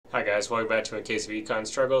Hi guys, welcome back to In Case of Econ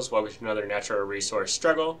Struggles. Welcome to another natural resource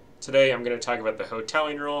struggle. Today I'm going to talk about the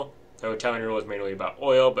hoteling rule. The hoteling rule is mainly about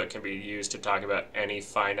oil, but can be used to talk about any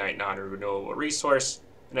finite non-renewable resource.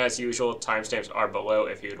 And as usual, timestamps are below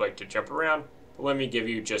if you would like to jump around, but let me give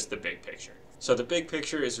you just the big picture. So the big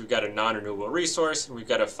picture is we've got a non-renewable resource, and we've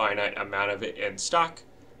got a finite amount of it in stock.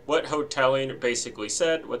 What hoteling basically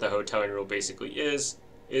said, what the hoteling rule basically is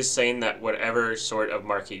saying that whatever sort of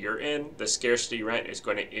market you're in, the scarcity rent is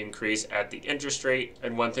going to increase at the interest rate.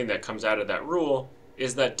 And one thing that comes out of that rule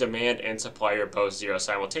is that demand and supply are both zero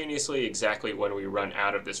simultaneously, exactly when we run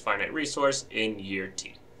out of this finite resource in year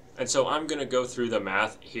T. And so I'm going to go through the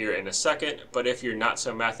math here in a second, but if you're not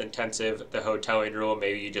so math intensive, the hoteling rule,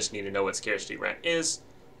 maybe you just need to know what scarcity rent is.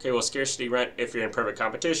 Okay, well, scarcity rent, if you're in perfect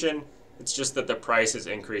competition, it's just that the price is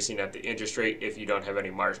increasing at the interest rate if you don't have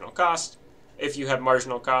any marginal cost. If you have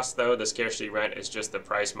marginal cost, though, the scarcity rent is just the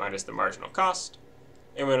price minus the marginal cost.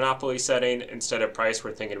 In a monopoly setting, instead of price,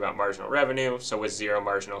 we're thinking about marginal revenue. So with zero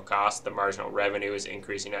marginal cost, the marginal revenue is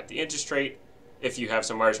increasing at the interest rate. If you have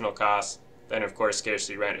some marginal costs, then of course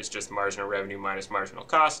scarcity rent is just marginal revenue minus marginal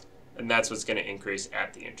cost, and that's what's going to increase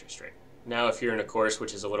at the interest rate. Now, if you're in a course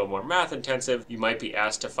which is a little more math intensive, you might be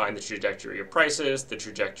asked to find the trajectory of prices, the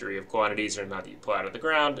trajectory of quantities or amount that you pull out of the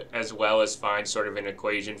ground, as well as find sort of an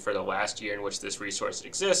equation for the last year in which this resource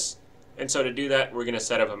exists. And so to do that, we're going to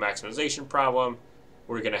set up a maximization problem.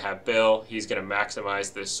 We're going to have Bill. He's going to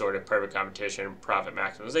maximize this sort of perfect competition profit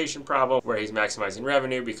maximization problem where he's maximizing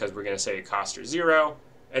revenue because we're going to say costs are zero.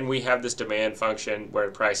 And we have this demand function where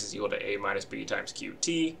the price is equal to A minus B times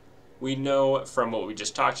QT. We know from what we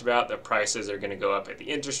just talked about that prices are going to go up at the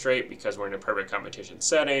interest rate because we're in a perfect competition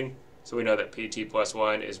setting. So we know that PT plus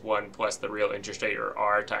 1 is 1 plus the real interest rate, or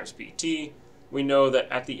R, times PT. We know that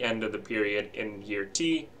at the end of the period in year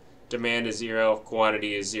T, demand is 0,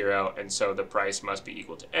 quantity is 0, and so the price must be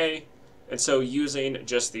equal to A. And so using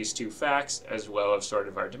just these two facts, as well as sort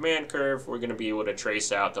of our demand curve, we're going to be able to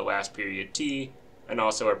trace out the last period T, and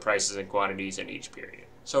also our prices and quantities in each period.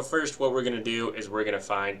 So first, what we're going to do is we're going to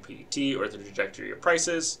find PT, or the trajectory of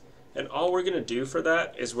prices. And all we're going to do for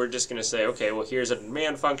that is we're just going to say, okay, well, here's a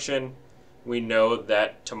demand function. We know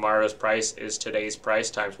that tomorrow's price is today's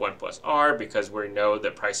price times 1 plus R because we know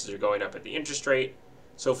that prices are going up at the interest rate.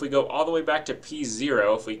 So if we go all the way back to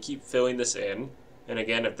P0, if we keep filling this in, and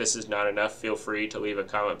again, if this is not enough, feel free to leave a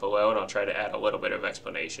comment below and I'll try to add a little bit of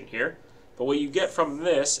explanation here. But what you get from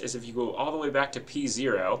this is if you go all the way back to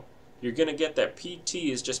P0, you're going to get that PT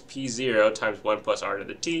is just P0 times 1 plus R to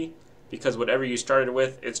the T, because whatever you started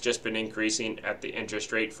with, it's just been increasing at the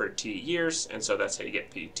interest rate for T years, and so that's how you get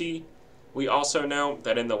PT. We also know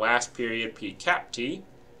that in the last period, P cap T,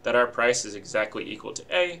 that our price is exactly equal to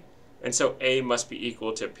A, and so A must be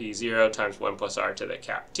equal to P0 times 1 plus R to the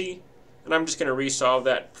cap T. And I'm just going to resolve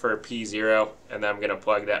that for P0, and then I'm going to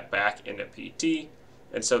plug that back into PT.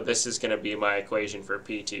 And so this is going to be my equation for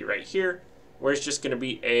PT right here, where it's just going to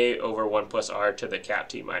be A over 1 plus R to the cap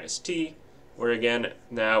T minus T, where again,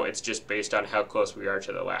 now it's just based on how close we are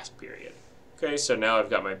to the last period. Okay, so now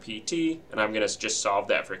I've got my PT, and I'm going to just solve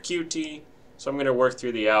that for QT. So I'm going to work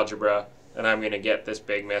through the algebra, and I'm going to get this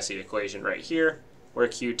big messy equation right here, where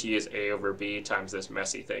QT is A over B times this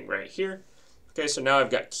messy thing right here. Okay, so now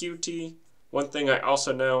I've got QT. One thing I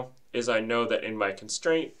also know is I know that in my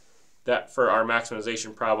constraint, that for our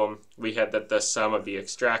maximization problem, we had that the sum of the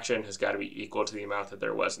extraction has got to be equal to the amount that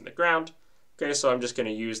there was in the ground. Okay, so I'm just going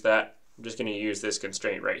to use that. I'm just going to use this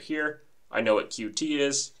constraint right here. I know what QT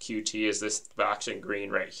is. QT is this box in green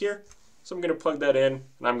right here. So I'm going to plug that in,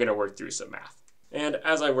 and I'm going to work through some math. And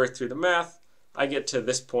as I work through the math, I get to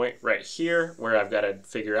this point right here where I've got to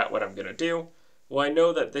figure out what I'm going to do. Well, I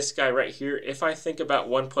know that this guy right here, if I think about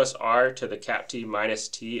 1 plus R to the cap T minus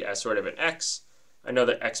T as sort of an X, I know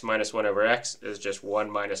that X minus 1 over X is just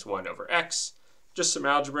 1 minus 1 over X. Just some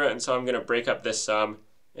algebra, and so I'm going to break up this sum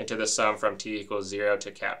into the sum from T equals 0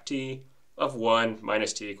 to cap T of 1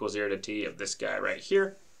 minus T equals 0 to T of this guy right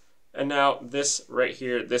here. And now this right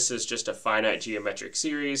here, this is just a finite geometric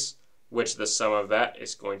series, which the sum of that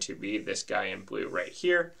is going to be this guy in blue right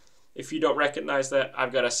here. If you don't recognize that,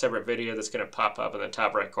 I've got a separate video that's going to pop up in the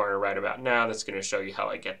top right corner right about now that's going to show you how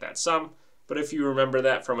I get that sum. But if you remember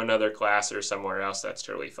that from another class or somewhere else, that's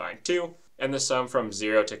totally fine too. And the sum from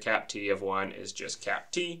 0 to cap T of 1 is just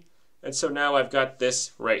cap T. And so now I've got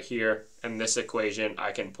this right here, and this equation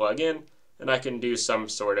I can plug in, and I can do some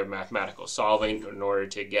sort of mathematical solving in order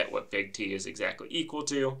to get what big T is exactly equal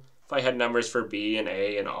to. If I had numbers for B and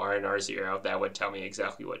A and R and R0, that would tell me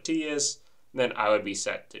exactly what T is, and then I would be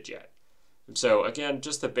set to jet. And so again,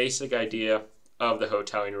 just the basic idea of the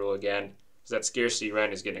hoteling rule again, is that scarcity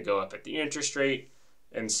rent is going to go up at the interest rate.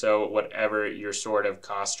 And so whatever your sort of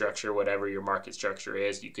cost structure, whatever your market structure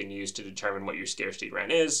is, you can use to determine what your scarcity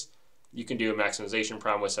rent is. You can do a maximization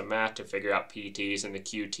problem with some math to figure out PTs and the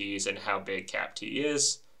QTs and how big cap T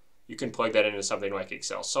is. You can plug that into something like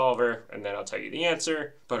Excel Solver, and then I'll tell you the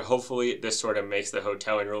answer. But hopefully this sort of makes the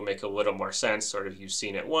hoteling rule make a little more sense, sort of you've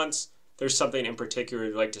seen it once. If there's something in particular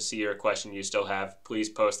you'd like to see or a question you still have, please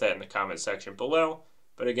post that in the comment section below.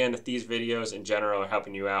 But again, if these videos in general are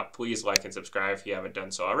helping you out, please like and subscribe if you haven't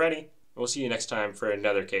done so already. And we'll see you next time for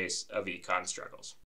another case of Econ Struggles.